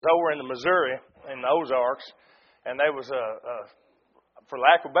over in the Missouri, in the Ozarks, and there was for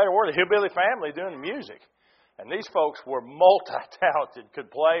lack of a better word, a hillbilly family doing the music. And these folks were multi-talented,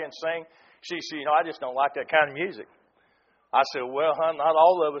 could play and sing. She said, I just don't like that kind of music. I said, well, hon, not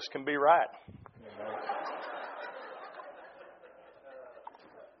all of us can be right.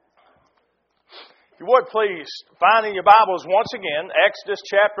 If you would, please, find in your Bibles once again, Exodus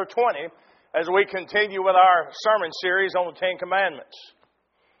chapter 20, as we continue with our sermon series on the Ten Commandments.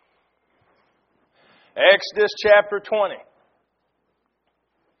 Exodus chapter 20.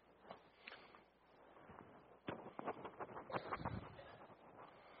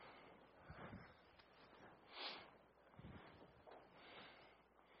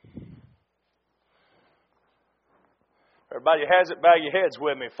 Everybody has it, bow your heads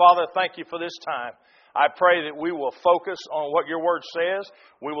with me. Father, thank you for this time. I pray that we will focus on what your word says.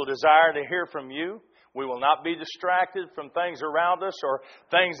 We will desire to hear from you. We will not be distracted from things around us or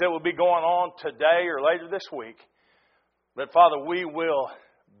things that will be going on today or later this week. But Father, we will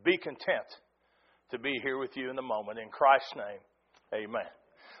be content to be here with you in the moment. In Christ's name, amen.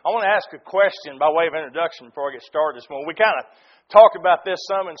 I want to ask a question by way of introduction before I get started this morning. We kind of talked about this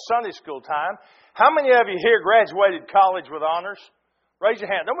some in Sunday school time. How many of you here graduated college with honors? Raise your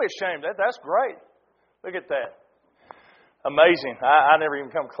hand. Don't be ashamed of that. That's great. Look at that. Amazing. I never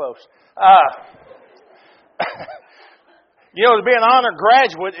even come close. To be an honor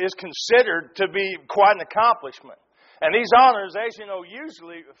graduate is considered to be quite an accomplishment. And these honors, as you know,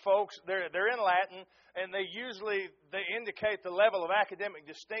 usually, folks, they're in Latin, and they indicate the level of academic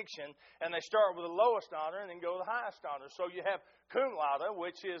distinction, and they start with the lowest honor and then go to the highest honor. So you have cum laude,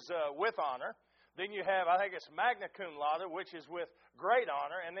 which is with honor. Then you have, I think it's magna cum laude, which is with great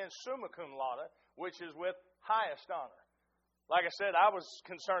honor, and then summa cum laude, which is with highest honor. Like I said, I was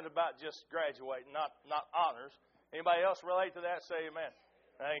concerned about just graduating, not honors. Anybody else relate to that? Say amen.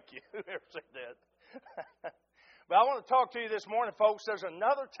 Thank you. Whoever said that. But I want to talk to you this morning, folks. There's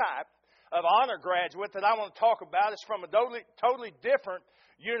another type of honor graduate that I want to talk about. It's from a totally different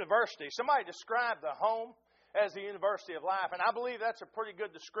university. Somebody described the home as the University of Life, and I believe that's a pretty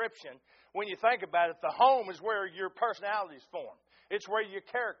good description when you think about it. The home is where your personality is formed. It's where your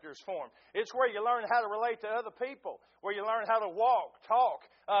character is formed. It's where you learn how to relate to other people, where you learn how to walk, talk.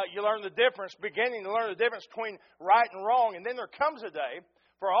 You learn the difference, beginning to learn the difference between right and wrong. And then there comes a day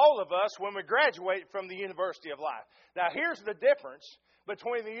for all of us when we graduate from the University of Life. Now, here's the difference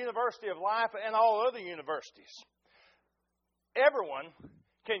between the University of Life and all other universities. Everyone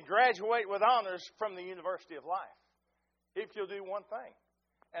can graduate with honors from the University of Life if you'll do one thing,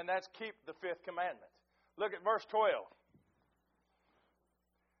 and that's keep the fifth commandment. Look at verse 12.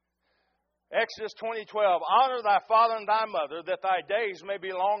 Exodus 20:12. Honor thy father and thy mother, that thy days may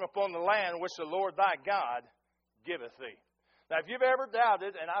be long upon the land which the Lord thy God giveth thee. Now, if you've ever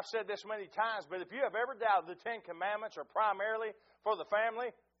doubted, and I've said this many times, but if you have ever doubted the Ten Commandments are primarily for the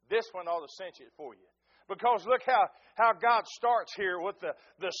family, this one ought to cinch it for you. Because look how God starts here with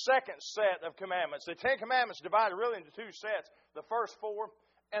the second set of commandments. The Ten Commandments divided really into two sets, the first four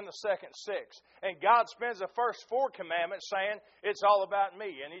and the second six. And God spends the first four commandments saying, it's all about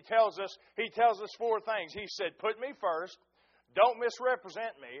me. And He tells us four things. He said, put me first, don't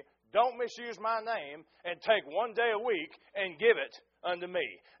misrepresent me, don't misuse my name, and take one day a week and give it unto me.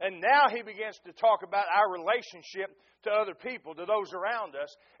 And now He begins to talk about our relationship to other people, to those around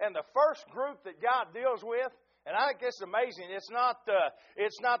us. And the first group that God deals with, and I think it's amazing, it's not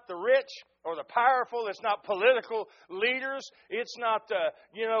the rich or the powerful, it's not political leaders, it's not the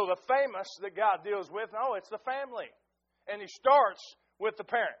famous that God deals with. No, it's the family. And He starts with the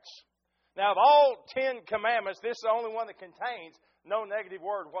parents. Now, of all 10 commandments, this is the only one that contains no negative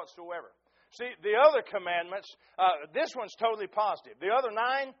word whatsoever. See, the other commandments, this one's totally positive. The other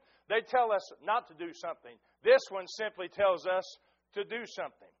 9, they tell us not to do something. This one simply tells us to do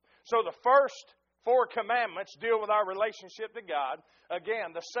something. So the first 4 commandments deal with our relationship to God.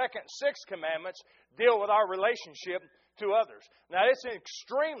 Again, the second 6 commandments deal with our relationship to others. Now, it's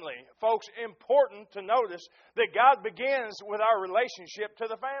extremely, folks, important to notice that God begins with our relationship to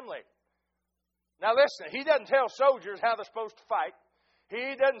the family. Now, listen, He doesn't tell soldiers how they're supposed to fight.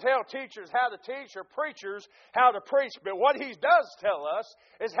 He doesn't tell teachers how to teach or preachers how to preach. But what He does tell us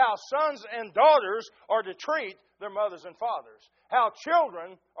is how sons and daughters are to treat their mothers and fathers. How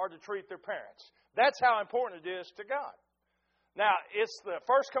children are to treat their parents. That's how important it is to God. Now, it's the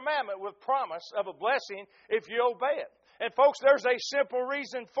first commandment with promise of a blessing if you obey it. And folks, there's a simple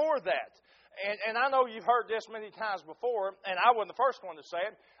reason for that. And I know you've heard this many times before, and I wasn't the first one to say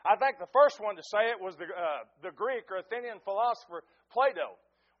it. I think the first one to say it was the Greek or Athenian philosopher Plato,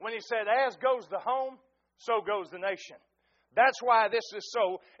 when he said, as goes the home, so goes the nation. That's why this is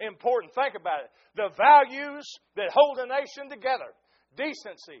so important. Think about it. The values that hold a nation together,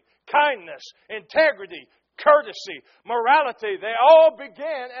 decency, kindness, integrity, courtesy, morality, they all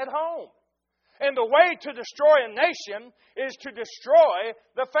begin at home. And the way to destroy a nation is to destroy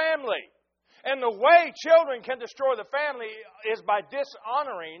the family. And the way children can destroy the family is by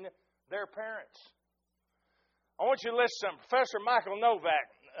dishonoring their parents. I want you to listen to Professor Michael Novak.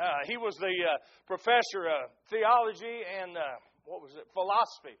 He was the professor of theology and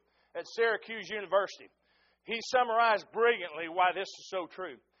philosophy at Syracuse University. He summarized brilliantly why this is so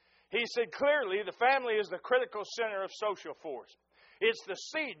true. He said, clearly, the family is the critical center of social force. It's the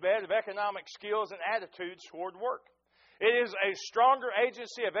seedbed of economic skills and attitudes toward work. It is a stronger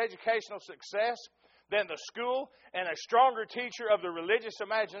agency of educational success than the school and a stronger teacher of the religious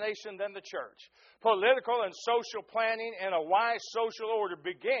imagination than the church. Political and social planning and a wise social order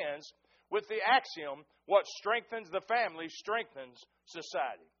begins with the axiom, what strengthens the family strengthens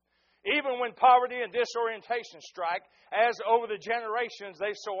society. Even when poverty and disorientation strike, as over the generations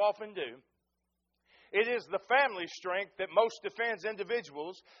they so often do, it is the family strength that most defends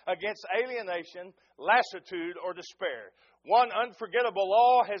individuals against alienation, lassitude, or despair. One unforgettable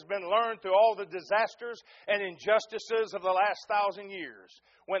law has been learned through all the disasters and injustices of the last 1,000 years.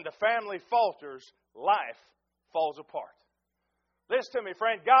 When the family falters, life falls apart. Listen to me,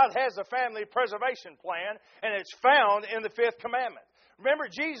 friend. God has a family preservation plan, and it's found in the 5th commandment. Remember,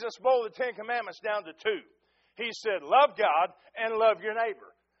 Jesus boiled the 10 commandments down to 2. He said, love God and love your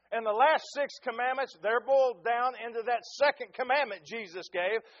neighbor. And the last 6 commandments, they're boiled down into that 2nd commandment Jesus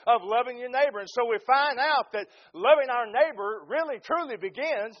gave of loving your neighbor. And so we find out that loving our neighbor really, truly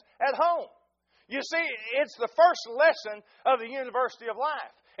begins at home. You see, it's the first lesson of the University of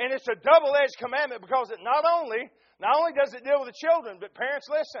Life. And it's a double-edged commandment because it not only does it deal with the children, but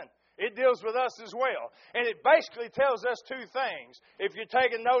parents, listen, it deals with us as well. And it basically tells us 2 things. If you're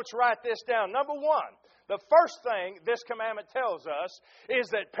taking notes, write this down. Number 1. The first thing this commandment tells us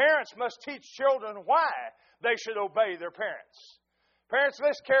is that parents must teach children why they should obey their parents. Parents,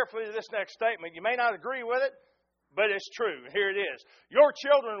 listen carefully to this next statement. You may not agree with it, but it's true. Here it is. Your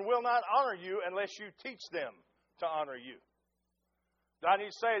children will not honor you unless you teach them to honor you. Do I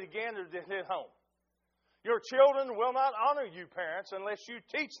need to say it again or did it hit home? Your children will not honor you, parents, unless you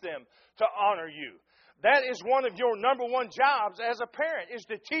teach them to honor you. That is one of your number 1 jobs as a parent, is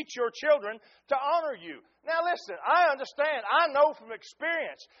to teach your children to honor you. Now listen, I understand. I know from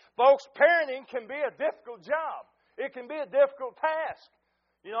experience, folks, parenting can be a difficult job. It can be a difficult task.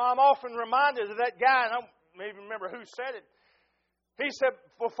 You know, I'm often reminded of that guy, and I don't maybe remember who said it. He said,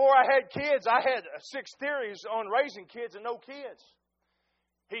 before I had kids, I had 6 theories on raising kids and no kids.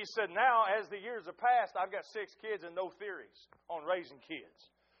 He said, now, as the years have passed, I've got 6 kids and no theories on raising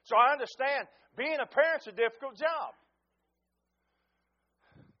kids. So I understand being a parent's a difficult job.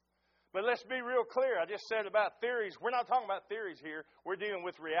 But let's be real clear. I just said about theories. We're not talking about theories here. We're dealing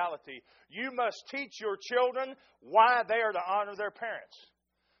with reality. You must teach your children why they are to honor their parents.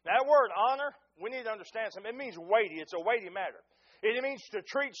 Now, that word honor, we need to understand something. It means weighty. It's a weighty matter. It means to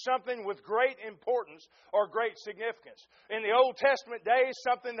treat something with great importance or great significance. In the Old Testament days,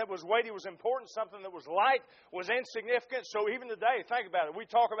 something that was weighty was important. Something that was light was insignificant. So even today, think about it. We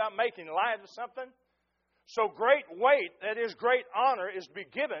talk about making light of something. So great weight, that is great honor, is to be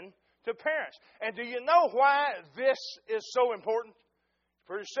given to parents. And do you know why this is so important? It's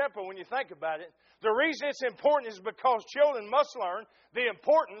pretty simple when you think about it. The reason it's important is because children must learn the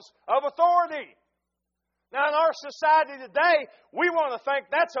importance of authority. Now, in our society today, we want to think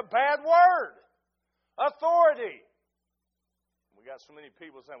that's a bad word. Authority. We got so many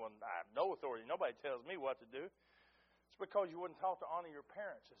people saying, well, I have no authority. Nobody tells me what to do. It's because you wasn't taught to honor your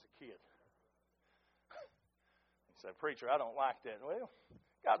parents as a kid. You say, preacher, I don't like that. Well,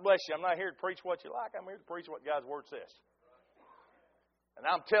 God bless you. I'm not here to preach what you like. I'm here to preach what God's Word says. And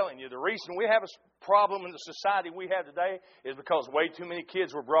I'm telling you, the reason we have a problem in the society we have today is because way too many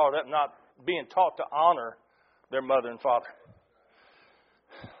kids were brought up not being taught to honor their mother and father.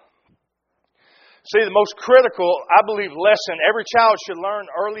 See, the most critical, I believe, lesson every child should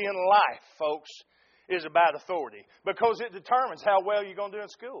learn early in life, folks, is about authority. Because it determines how well you're going to do in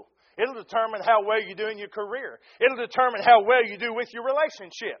school. It'll determine how well you do in your career. It'll determine how well you do with your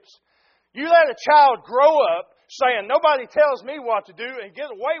relationships. You let a child grow up saying, nobody tells me what to do, and get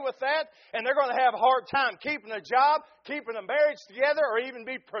away with that, and they're going to have a hard time keeping a job, keeping a marriage together, or even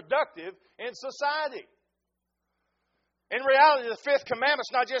be productive in society. In reality, the 5th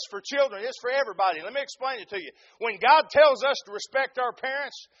commandment's not just for children, it's for everybody. Let me explain it to you. When God tells us to respect our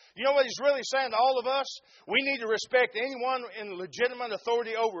parents, you know what He's really saying to all of us? We need to respect anyone in legitimate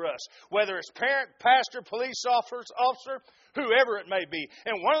authority over us. Whether it's parent, pastor, police officer, whoever it may be.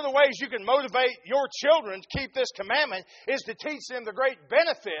 And one of the ways you can motivate your children to keep this commandment is to teach them the great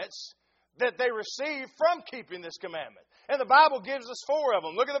benefits that they receive from keeping this commandment. And the Bible gives us 4 of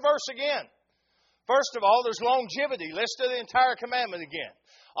them. Look at the verse again. First of all, there's longevity. Let's do the entire commandment again.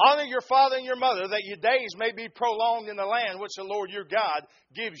 Honor your father and your mother, that your days may be prolonged in the land which the Lord your God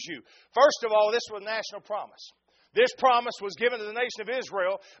gives you. First of all, this was a national promise. This promise was given to the nation of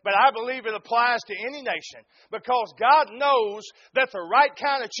Israel, but I believe it applies to any nation because God knows that the right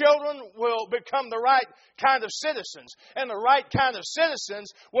kind of children will become the right kind of citizens, and the right kind of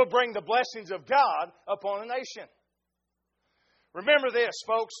citizens will bring the blessings of God upon a nation. Remember this,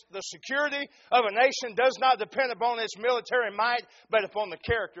 folks, the security of a nation does not depend upon its military might, but upon the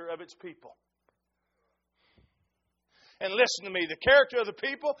character of its people. And listen to me, the character of the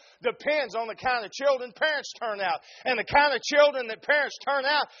people depends on the kind of children parents turn out. And the kind of children that parents turn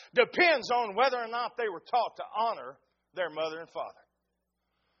out depends on whether or not they were taught to honor their mother and father.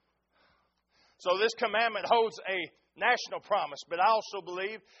 So this commandment holds a national promise, but I also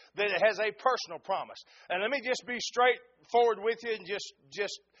believe that it has a personal promise. And let me just be straightforward with you and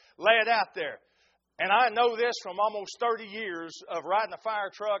just lay it out there. And I know this from almost 30 years of riding a fire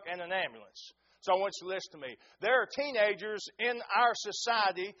truck and an ambulance. So I want you to listen to me. There are teenagers in our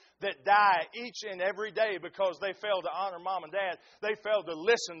society that die each and every day because they failed to honor mom and dad. They failed to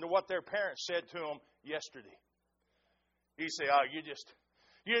listen to what their parents said to them yesterday. You say, oh, you're just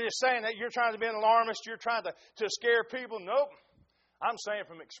saying that you're trying to be an alarmist. You're trying to scare people. Nope. I'm saying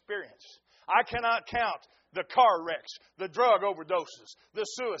from experience. I cannot count the car wrecks, the drug overdoses, the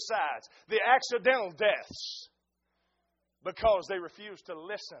suicides, the accidental deaths because they refused to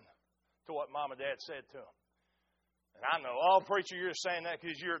listen to what mom and dad said to them. And I know, oh, preacher, you're saying that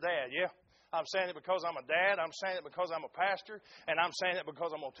because you're a dad. Yeah, I'm saying it because I'm a dad. I'm saying it because I'm a pastor. And I'm saying it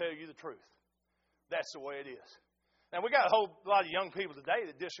because I'm going to tell you the truth. That's the way it is. Now, we got a whole lot of young people today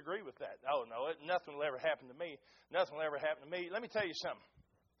that disagree with that. Oh, no, nothing will ever happen to me. Nothing will ever happen to me. Let me tell you something.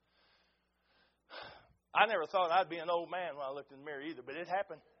 I never thought I'd be an old man when I looked in the mirror either, but it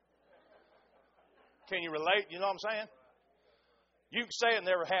happened. Can you relate? You know what I'm saying? You can say it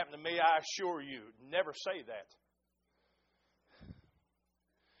never happened to me. I assure you, never say that.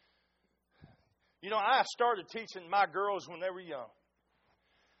 You know, I started teaching my girls when they were young.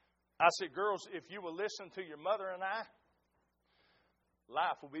 I said, girls, if you will listen to your mother and I,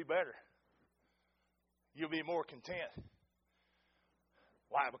 life will be better. You'll be more content.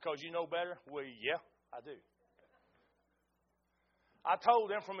 Why? Because you know better? Well, yeah, I do. I told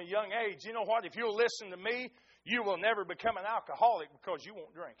them from a young age, you know what? If you'll listen to me, you will never become an alcoholic because you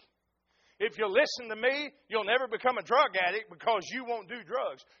won't drink. If you listen to me, you'll never become a drug addict because you won't do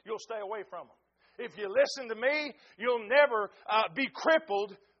drugs. You'll stay away from them. If you listen to me, you'll never be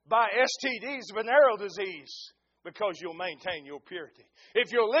crippled by STDs, venereal disease, because you'll maintain your purity.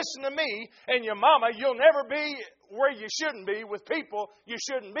 If you'll listen to me and your mama, you'll never be where you shouldn't be with people you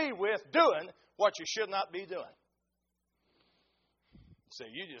shouldn't be with doing what you should not be doing. Say,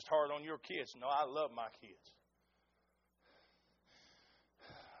 you just hard on your kids. No, I love my kids.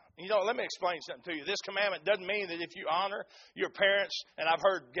 You know, let me explain something to you. This commandment doesn't mean that if you honor your parents, and I've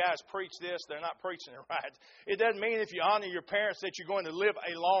heard guys preach this, they're not preaching it right. It doesn't mean if you honor your parents that you're going to live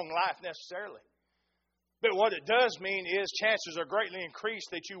a long life necessarily. But what it does mean is chances are greatly increased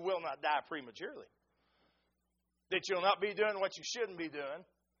that you will not die prematurely. That you'll not be doing what you shouldn't be doing,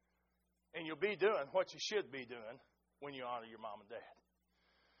 and you'll be doing what you should be doing when you honor your mom and dad.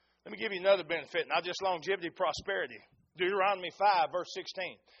 Let me give you another benefit, not just longevity, prosperity. Deuteronomy 5, verse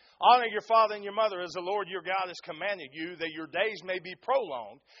 16. Honor your father and your mother as the Lord your God has commanded you, that your days may be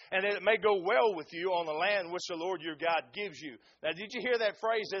prolonged, and that it may go well with you on the land which the Lord your God gives you. Now, did you hear that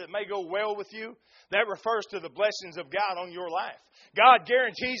phrase, that it may go well with you? That refers to the blessings of God on your life. God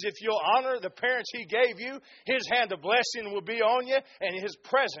guarantees if you'll honor the parents He gave you, His hand of blessing will be on you, and His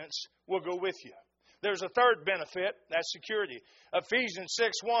presence will go with you. There's a third benefit, that's security. Ephesians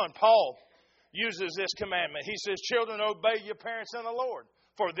 6:1, Paul uses this commandment. He says, children, obey your parents in the Lord,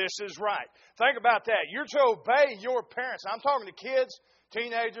 for this is right. Think about that. You're to obey your parents. I'm talking to kids,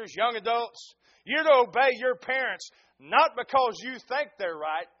 teenagers, young adults. You're to obey your parents, not because you think they're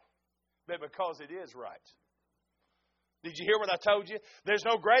right, but because it is right. Did you hear what I told you? There's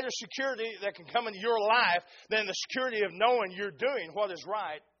no greater security that can come into your life than the security of knowing you're doing what is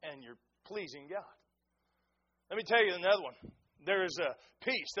right and you're pleasing God. Let me tell you another one. There is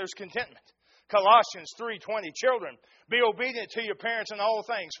peace. There's contentment. Colossians 3:20, children, be obedient to your parents in all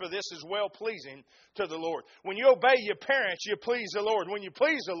things, for this is well-pleasing to the Lord. When you obey your parents, you please the Lord. When you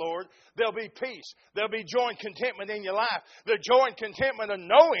please the Lord, there'll be peace. There'll be joy and contentment in your life. The joy and contentment of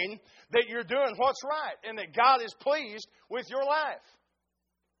knowing that you're doing what's right and that God is pleased with your life.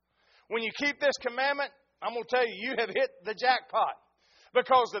 When you keep this commandment, I'm going to tell you, you have hit the jackpot.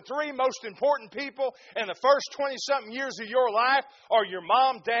 Because the three most important people in the first 20-something years of your life are your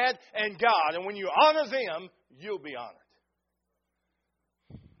mom, dad, and God. And when you honor them, you'll be honored.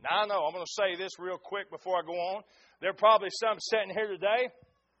 Now, I know, I'm going to say this real quick before I go on. There are probably some sitting here today,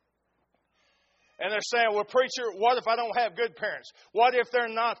 and they're saying, well, preacher, what if I don't have good parents? What if they're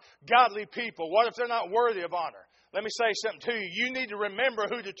not godly people? What if they're not worthy of honor? Let me say something to you. You need to remember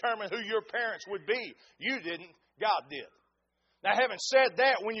who determined who your parents would be. You didn't. God did. Now, having said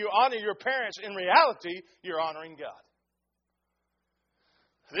that, when you honor your parents, in reality, you're honoring God.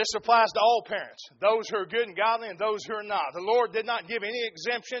 This applies to all parents, those who are good and godly and those who are not. The Lord did not give any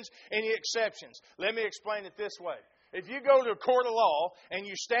exemptions, any exceptions. Let me explain it this way. If you go to a court of law and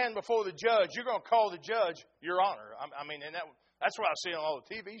you stand before the judge, you're going to call the judge your honor. I mean, and that's what I see on all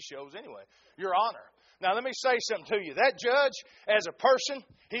the TV shows anyway, your honor. Now, let me say something to you. That judge, as a person,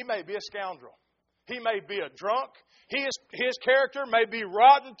 he may be a scoundrel. He may be a drunk. His character may be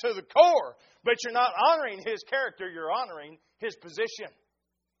rotten to the core, but you're not honoring his character, you're honoring his position.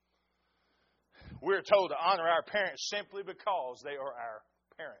 We're told to honor our parents simply because they are our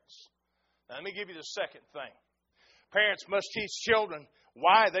parents. Now, let me give you the second thing. Parents must teach children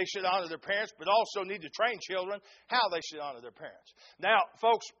why they should honor their parents, but also need to train children how they should honor their parents. Now,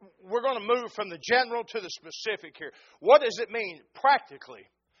 folks, we're going to move from the general to the specific here. What does it mean practically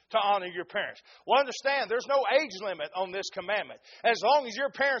to honor your parents? Well, understand, there's no age limit on this commandment. As long as your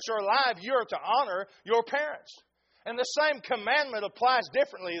parents are alive, you're to honor your parents. And the same commandment applies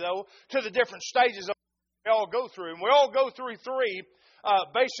differently, though, to the different stages of life we all go through. And we all go through three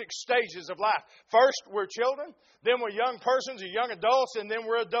basic stages of life. First, we're children. Then we're young persons or young adults. And then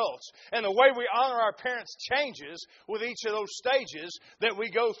we're adults. And the way we honor our parents changes with each of those stages that we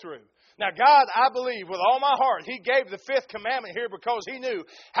go through. Now, God, I believe with all my heart, He gave the fifth commandment here because He knew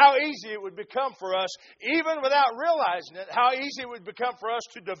how easy it would become for us, even without realizing it, how easy it would become for us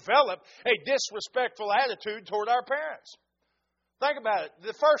to develop a disrespectful attitude toward our parents. Think about it.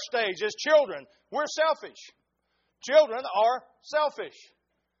 The first stage is children. We're selfish. Children are selfish.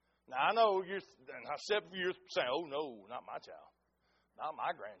 Now, I know you're saying, oh, no, not my child. Not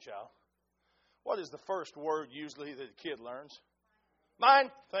my grandchild. What is the first word usually that a kid learns?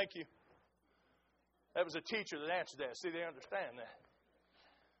 Mine. Thank you. That was a teacher that answered that. See, they understand that.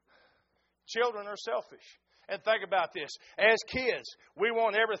 Children are selfish. And think about this. As kids, we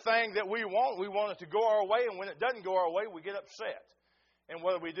want everything that we want. We want it to go our way. And when it doesn't go our way, we get upset. And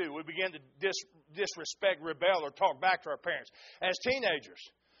what do? We begin to disrespect, rebel, or talk back to our parents. As teenagers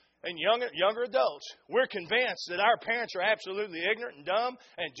and younger adults, we're convinced that our parents are absolutely ignorant and dumb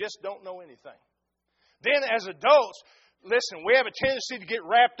and just don't know anything. Then as adults, listen, we have a tendency to get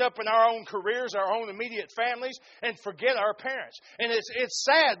wrapped up in our own careers, our own immediate families, and forget our parents. And it's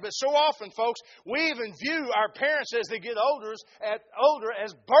sad, but so often, folks, we even view our parents as they get older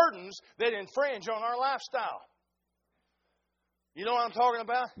as burdens that infringe on our lifestyle. You know what I'm talking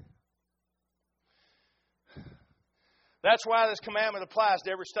about? That's why this commandment applies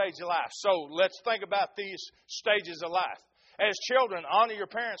to every stage of life. So let's think about these stages of life. As children, honor your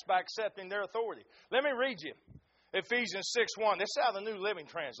parents by accepting their authority. Let me read you Ephesians 6:1. This is out of the New Living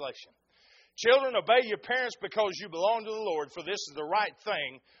Translation. Children, obey your parents because you belong to the Lord, for this is the right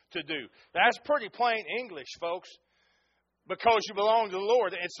thing to do. That's pretty plain English, folks. Because you belong to the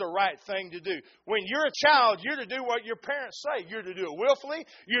Lord, it's the right thing to do. When you're a child, you're to do what your parents say. You're to do it willfully.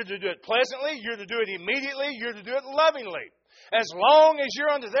 You're to do it pleasantly. You're to do it immediately. You're to do it lovingly. As long as you're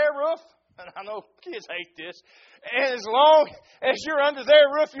under their roof, and I know kids hate this, and as long as you're under their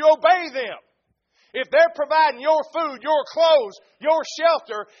roof, you obey them. If they're providing your food, your clothes, your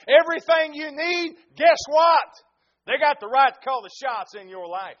shelter, everything you need, guess what? They got the right to call the shots in your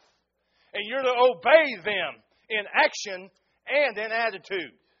life. And you're to obey them in action and in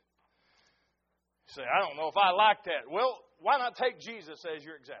attitude. You say, I don't know if I like that. Well, why not take Jesus as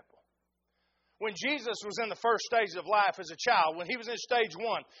your example? When Jesus was in the first stage of life as a child, when He was in stage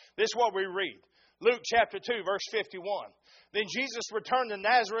 1, this is what we read. Luke chapter 2, verse 51. Then Jesus returned to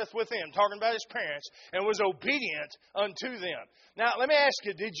Nazareth with them, talking about His parents, and was obedient unto them. Now, let me ask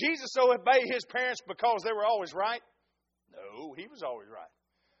you, did Jesus obey His parents because they were always right? No, He was always right.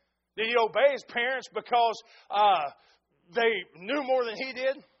 Did He obey His parents because they knew more than He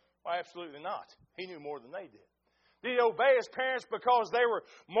did? Well, absolutely not. He knew more than they did. Did he obey his parents because they were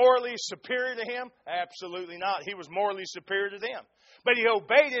morally superior to him? Absolutely not. He was morally superior to them. But he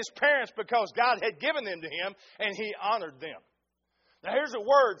obeyed his parents because God had given them to him, and he honored them. Now, here's a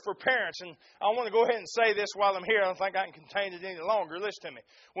word for parents, and I want to go ahead and say this while I'm here. I don't think I can contain it any longer. Listen to me.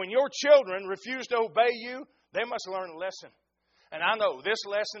 When your children refuse to obey you, they must learn a lesson. And I know this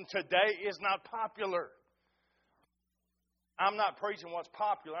lesson today is not popular. I'm not preaching what's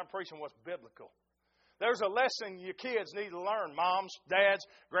popular. I'm preaching what's biblical. There's a lesson your kids need to learn, moms, dads,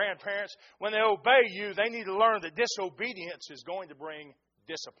 grandparents. When they obey you, they need to learn that disobedience is going to bring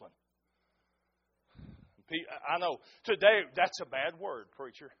discipline. I know today that's a bad word,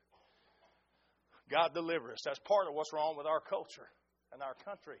 preacher. God deliver us. That's part of what's wrong with our culture and our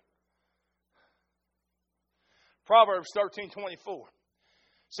country. Proverbs 13:24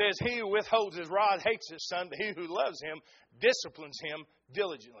 says, "He who withholds his rod hates his son, but he who loves him disciplines him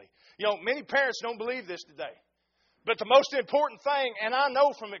diligently." You know, many parents don't believe this today. But the most important thing, and I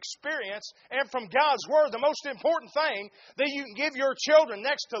know from experience and from God's Word, the most important thing that you can give your children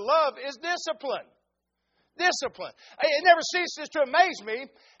next to love is discipline. Discipline. It never ceases to amaze me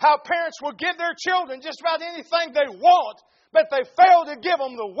how parents will give their children just about anything they want, but they fail to give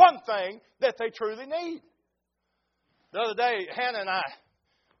them the one thing that they truly need. The other day, Hannah and I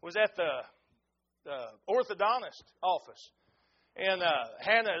was at the orthodontist office. And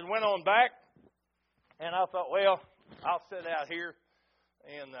Hannah went on back. And I thought, well, I'll sit out here.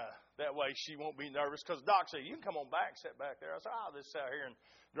 And that way she won't be nervous. Because the doc said, you can come on back, sit back there. I said, I'll just sit out here and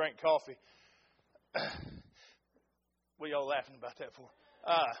drink coffee. What y'all laughing about that for?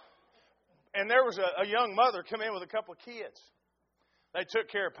 And there was a young mother come in with a couple of kids. They took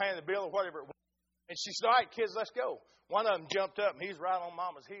care of paying the bill or whatever it was. And she said, all right, kids, let's go. One of them jumped up, and he's right on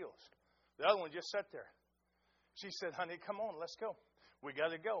Mama's heels. The other one just sat there. She said, honey, come on, let's go. We got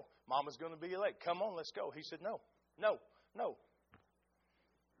to go. Mama's going to be late. Come on, let's go. He said, no.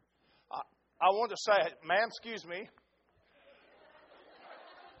 I want to say, ma'am, excuse me.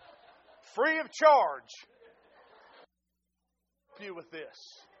 Free of charge. You with this.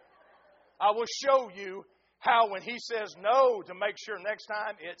 I will show you how when he says no, to make sure next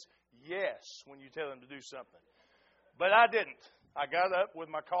time it's yes when you tell him to do something. But I didn't. I got up with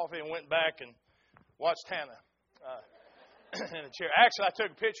my coffee and went back and watched Hannah in a chair. Actually, I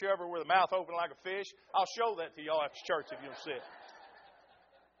took a picture of her with her mouth open like a fish. I'll show that to y'all after church if you'll see it.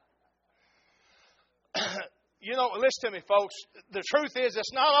 You know, listen to me, folks. The truth is,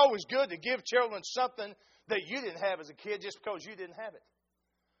 it's not always good to give children something that you didn't have as a kid just because you didn't have it.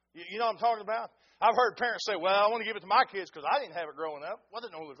 You know what I'm talking about? I've heard parents say, well, I want to give it to my kids because I didn't have it growing up. Well,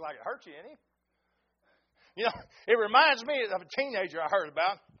 it don't look like it hurt you any. You know, it reminds me of a teenager I heard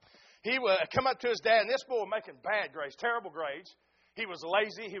about. He would come up to his dad, and this boy was making bad grades, terrible grades. He was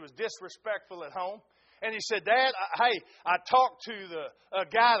lazy. He was disrespectful at home. And he said, Dad, I talked to a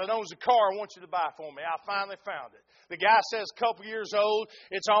guy that owns a car I want you to buy for me. I finally found it. The guy says a couple years old,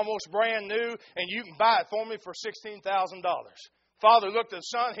 it's almost brand new, and you can buy it for me for $16,000. Father looked at the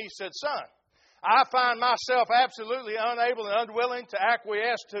son. He said, son, I find myself absolutely unable and unwilling to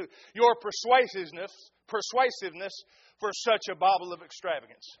acquiesce to your persuasiveness for such a bauble of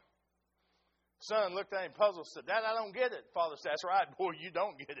extravagance. Son looked at him puzzled and said, Dad, I don't get it. Father said, that's right, boy, you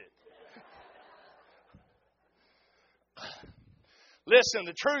don't get it. Listen,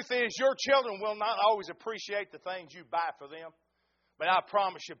 the truth is your children will not always appreciate the things you buy for them. But I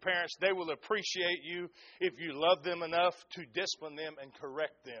promise you, parents, they will appreciate you if you love them enough to discipline them and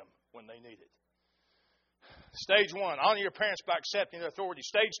correct them when they need it. Stage 1, honor your parents by accepting their authority.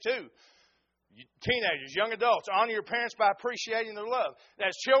 Stage 2, teenagers, young adults, honor your parents by appreciating their love.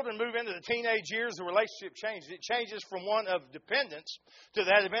 As children move into the teenage years, the relationship changes. It changes from one of dependence to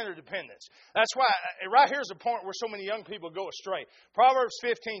that of interdependence. That's why, right here's the point where so many young people go astray. Proverbs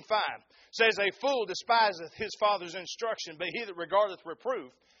 15:5 says, a fool despiseth his father's instruction, but he that regardeth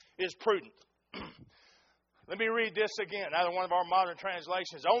reproof is prudent. Let me read this again out of one of our modern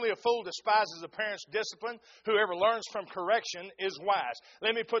translations. Only a fool despises a parent's discipline. Whoever learns from correction is wise.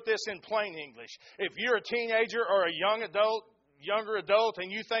 Let me put this in plain English. If you're a teenager or a younger adult,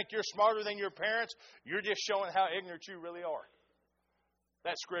 and you think you're smarter than your parents, you're just showing how ignorant you really are.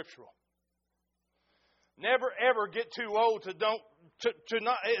 That's scriptural. Never ever get too old to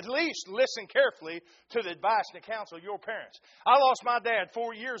not at least listen carefully to the advice and the counsel of your parents. I lost my dad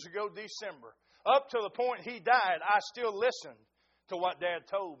 4 years ago, December. Up to the point he died, I still listened to what Dad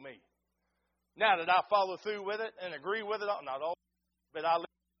told me. Now, did I follow through with it and agree with it? Not all, but I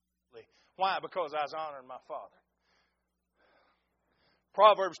listened. Why? Because I was honoring my father.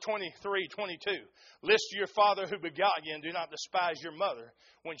 Proverbs 23:22. Listen to your father who begot you, and do not despise your mother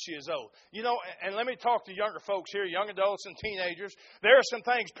when she is old. You know, and let me talk to younger folks here, young adults and teenagers. There are some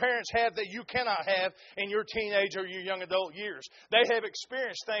things parents have that you cannot have in your teenage or your young adult years. They have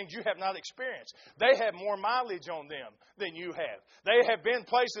experienced things you have not experienced. They have more mileage on them than you have. They have been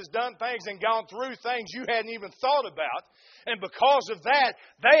places, done things, and gone through things you hadn't even thought about. And because of that,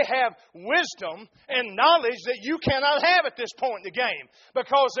 they have wisdom and knowledge that you cannot have at this point in the game.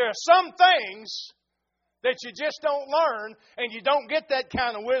 Because there are some things that you just don't learn, and you don't get that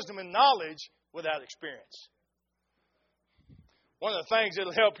kind of wisdom and knowledge without experience. One of the things that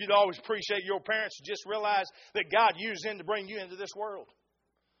will help you to always appreciate your parents is just realize that God used them to bring you into this world.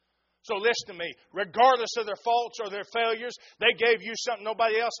 So listen to me. Regardless of their faults or their failures, they gave you something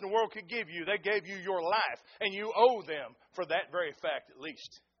nobody else in the world could give you. They gave you your life, and you owe them for that very fact at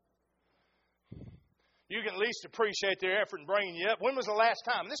least. You can at least appreciate their effort in bringing you up. When was the last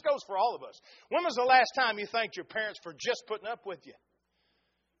time? And this goes for all of us. When was the last time you thanked your parents for just putting up with you?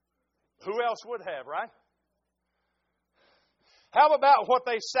 Who else would have, right? How about what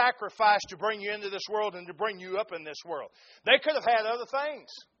they sacrificed to bring you into this world and to bring you up in this world? They could have had other things.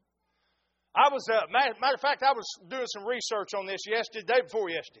 Matter of fact, I was doing some research on this yesterday, day before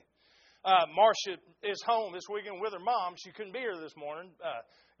yesterday. Marcia is home this weekend with her mom. She couldn't be here this morning,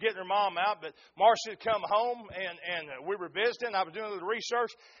 getting her mom out. But Marcia had come home, and we were visiting. I was doing a little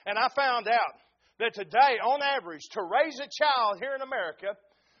research, and I found out that today, on average, to raise a child here in America,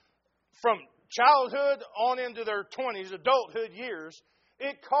 from childhood on into their 20s, adulthood years,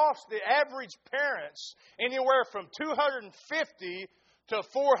 it costs the average parents anywhere from $250,000 to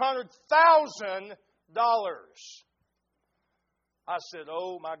 $400,000. I said,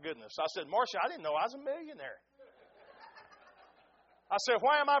 oh my goodness. I said, Marcia, I didn't know I was a millionaire. I said,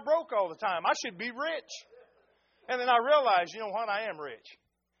 why am I broke all the time? I should be rich. And then I realized, you know what? I am rich.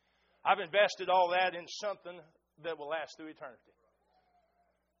 I've invested all that in something that will last through eternity.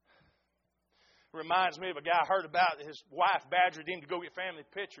 Reminds me of a guy I heard about. His wife badgered him to go get family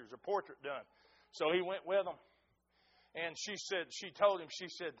pictures, a portrait done. So he went with them. And she told him,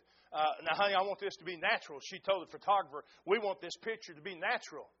 now, honey, I want this to be natural. She told the photographer, we want this picture to be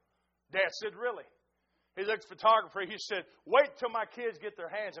natural. Dad said, really? He looked at the photographer. He said, wait till my kids get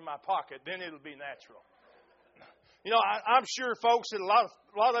their hands in my pocket. Then it'll be natural. You know, I'm sure, folks, that a lot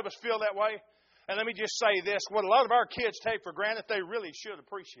of us feel that way. And let me just say this. What a lot of our kids take for granted, they really should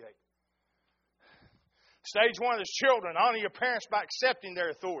appreciate. Stage one is children. Honor your parents by accepting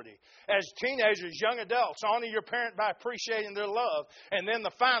their authority. As teenagers, young adults, honor your parent by appreciating their love. And then the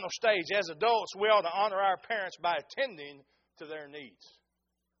final stage, as adults, we ought to honor our parents by attending to their needs.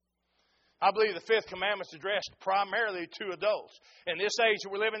 I believe the fifth commandment is addressed primarily to adults. In this age that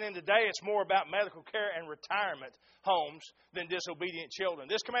we're living in today, it's more about medical care and retirement homes than disobedient children.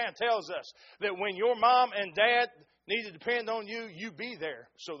 This command tells us that when your mom and dad need to depend on you, you be there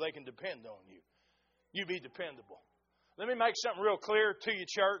so they can depend on you. You be dependable. Let me make something real clear to you,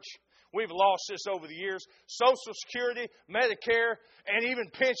 church. We've lost this over the years. Social Security, Medicare, and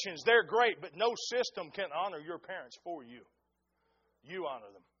even pensions, they're great, but no system can honor your parents for you. You honor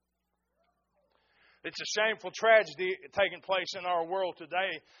them. It's a shameful tragedy taking place in our world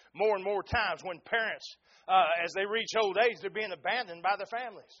today more and more times when parents, as they reach old age, they're being abandoned by their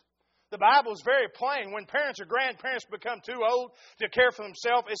families. The Bible is very plain. When parents or grandparents become too old to care for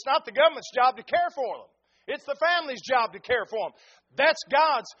themselves, it's not the government's job to care for them. It's the family's job to care for them. That's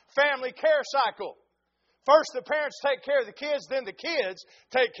God's family care cycle. First, the parents take care of the kids, then the kids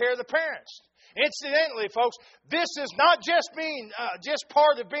take care of the parents. Incidentally, folks, this is not just being just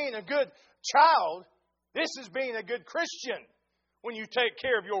part of being a good child. This is being a good Christian when you take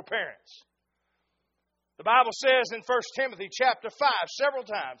care of your parents. The Bible says in 1 Timothy chapter 5 several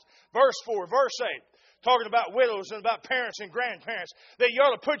times, verse 4, verse 8, talking about widows and about parents and grandparents, that you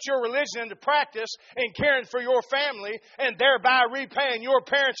ought to put your religion into practice in caring for your family and thereby repaying your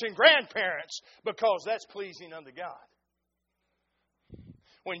parents and grandparents because that's pleasing unto God.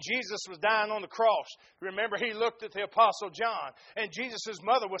 When Jesus was dying on the cross, remember he looked at the Apostle John, and Jesus'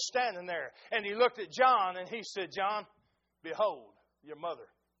 mother was standing there. And he looked at John and he said, John, behold your mother.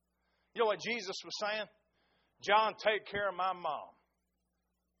 You know what Jesus was saying? John, take care of my mom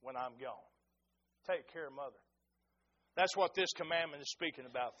when I'm gone. Take care of mother. That's what this commandment is speaking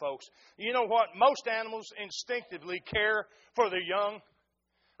about, folks. You know what? Most animals instinctively care for their young.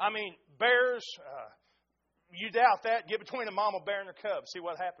 I mean, bears, you doubt that? Get between a mama bear and her cub. See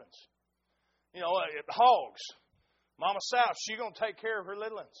what happens. You know, hogs. Mama South, she's going to take care of her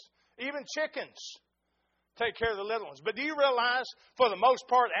little ones. Even chickens take care of the little ones. But do you realize, for the most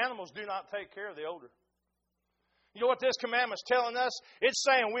part, animals do not take care of the older? You know what this commandment's telling us? It's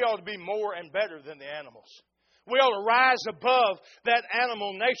saying we ought to be more and better than the animals. We ought to rise above that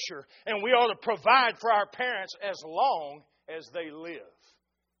animal nature, and we ought to provide for our parents as long as they live.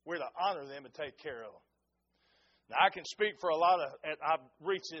 We're to honor them and take care of them. Now, I can speak for a lot of, I've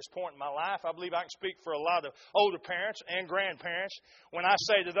reached this point in my life, I believe I can speak for a lot of older parents and grandparents when I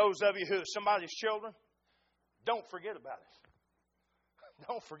say to those of you who are somebody's children, don't forget about us.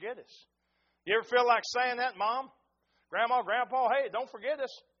 Don't forget us. You ever feel like saying that, Mom, Grandma, Grandpa? Hey, don't forget us.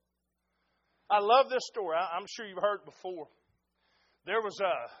 I love this story. I'm sure you've heard it before. There was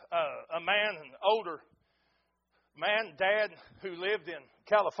a man, an older man, dad, who lived in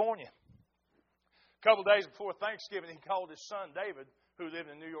California. A couple of days before Thanksgiving, he called his son, David, who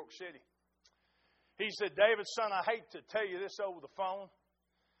lived in New York City. He said, David, son, I hate to tell you this over the phone.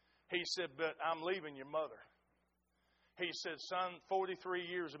 He said, but I'm leaving your mother. He said, son, 43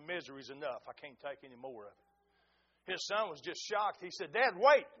 years of misery is enough. I can't take any more of it. His son was just shocked. He said, Dad,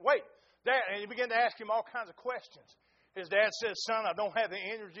 wait. Dad, and he began to ask him all kinds of questions. His dad said, son, I don't have the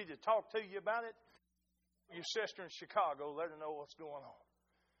energy to talk to you about it. Your sister in Chicago, let her know what's going on.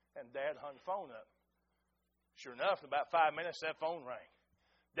 And Dad hung the phone up. Sure enough, in about 5 minutes, that phone rang.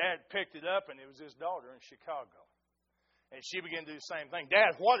 Dad picked it up, and it was his daughter in Chicago. And she began to do the same thing.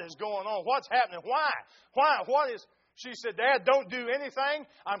 Dad, what is going on? What's happening? Why? What is... She said, Dad, don't do anything.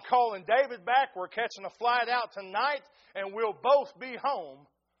 I'm calling David back. We're catching a flight out tonight, and we'll both be home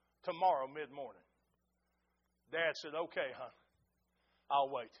tomorrow mid-morning. Dad said, okay, hon, I'll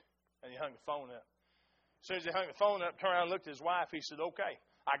wait. And he hung the phone up. As soon as he hung the phone up, turned around and looked at his wife. He said, okay,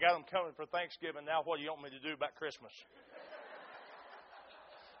 I got them coming for Thanksgiving. Now what do you want me to do about Christmas?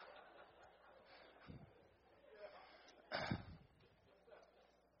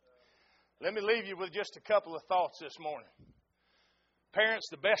 Let me leave you with just a couple of thoughts this morning. Parents,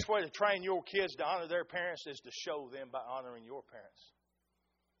 the best way to train your kids to honor their parents is to show them by honoring your parents.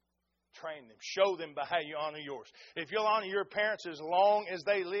 Train them. Show them by how you honor yours. If you'll honor your parents as long as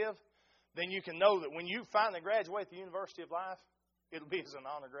they live, then you can know that when you finally graduate the University of Life, it'll be as an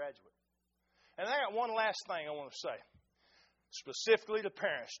honor graduate. And I got one last thing I want to say, specifically to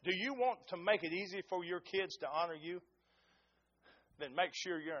parents. Do you want to make it easy for your kids to honor you? Then make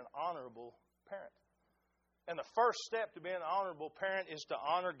sure you're an honorable parent. And the first step to being an honorable parent is to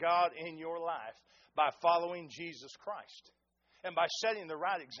honor God in your life by following Jesus Christ and by setting the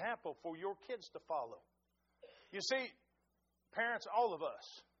right example for your kids to follow. You see, parents, all of us,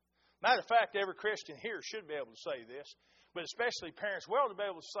 matter of fact, every Christian here should be able to say this, but especially parents, we ought to be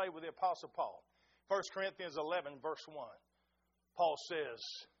able to say with the Apostle Paul, 1 Corinthians 11, verse 1, Paul says,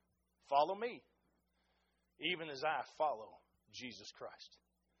 follow me, even as I follow Jesus Christ.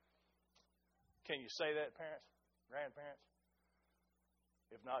 Can you say that, parents, grandparents?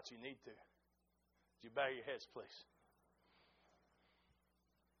 If not, you need to. Would you bow your heads, please?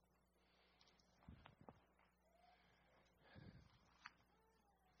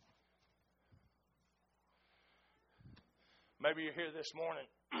 Maybe you're here this morning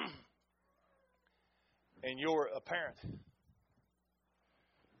and you're a parent,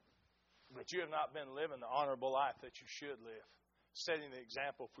 but you have not been living the honorable life that you should live, setting the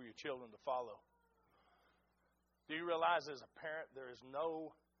example for your children to follow. Do you realize as a parent there is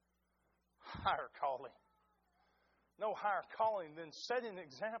no higher calling? No higher calling than setting the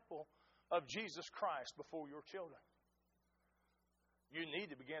example of Jesus Christ before your children. You need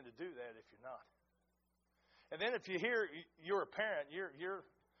to begin to do that if you're not. And then if you hear you're a parent, you're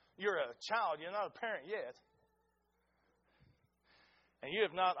a child, you're not a parent yet. And you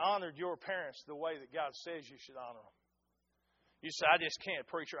have not honored your parents the way that God says you should honor them. You say, I just can't,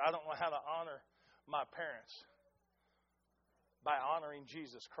 preacher. I don't know how to honor my parents. By honoring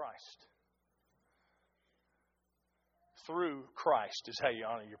Jesus Christ. Through Christ is how you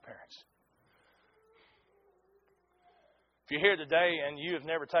honor your parents. If you're here today and you have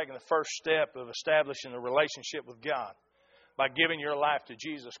never taken the first step of establishing a relationship with God, by giving your life to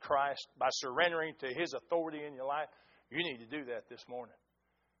Jesus Christ, by surrendering to His authority in your life, you need to do that this morning.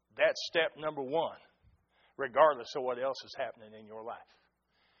 That's step number one, regardless of what else is happening in your life.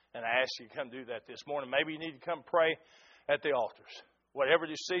 And I ask you to come do that this morning. Maybe you need to come pray at the altars. Whatever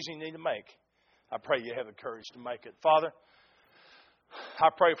decision you need to make, I pray you have the courage to make it. Father, I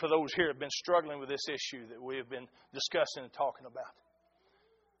pray for those here who have been struggling with this issue that we have been discussing and talking about.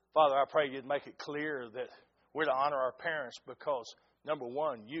 Father, I pray you'd make it clear that we're to honor our parents because, number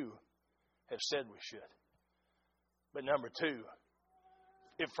one, you have said we should. But number two,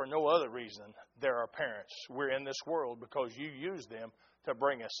 if for no other reason, they're our parents. We're in this world because you use them to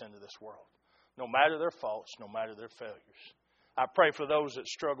bring us into this world. No matter their faults, no matter their failures. I pray for those that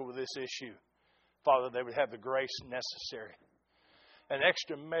struggle with this issue. Father, they would have the grace necessary, an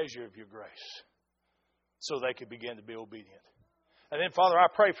extra measure of your grace, so they could begin to be obedient. And then, Father, I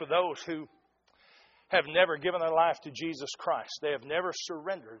pray for those who have never given their life to Jesus Christ. They have never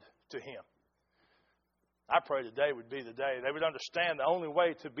surrendered to Him. I pray today would be the day they would understand the only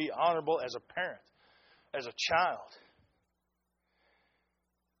way to be honorable as a parent, as a child,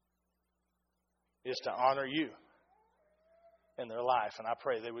 is to honor you in their life. And I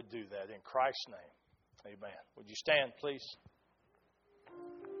pray they would do that in Christ's name. Amen. Would you stand, please?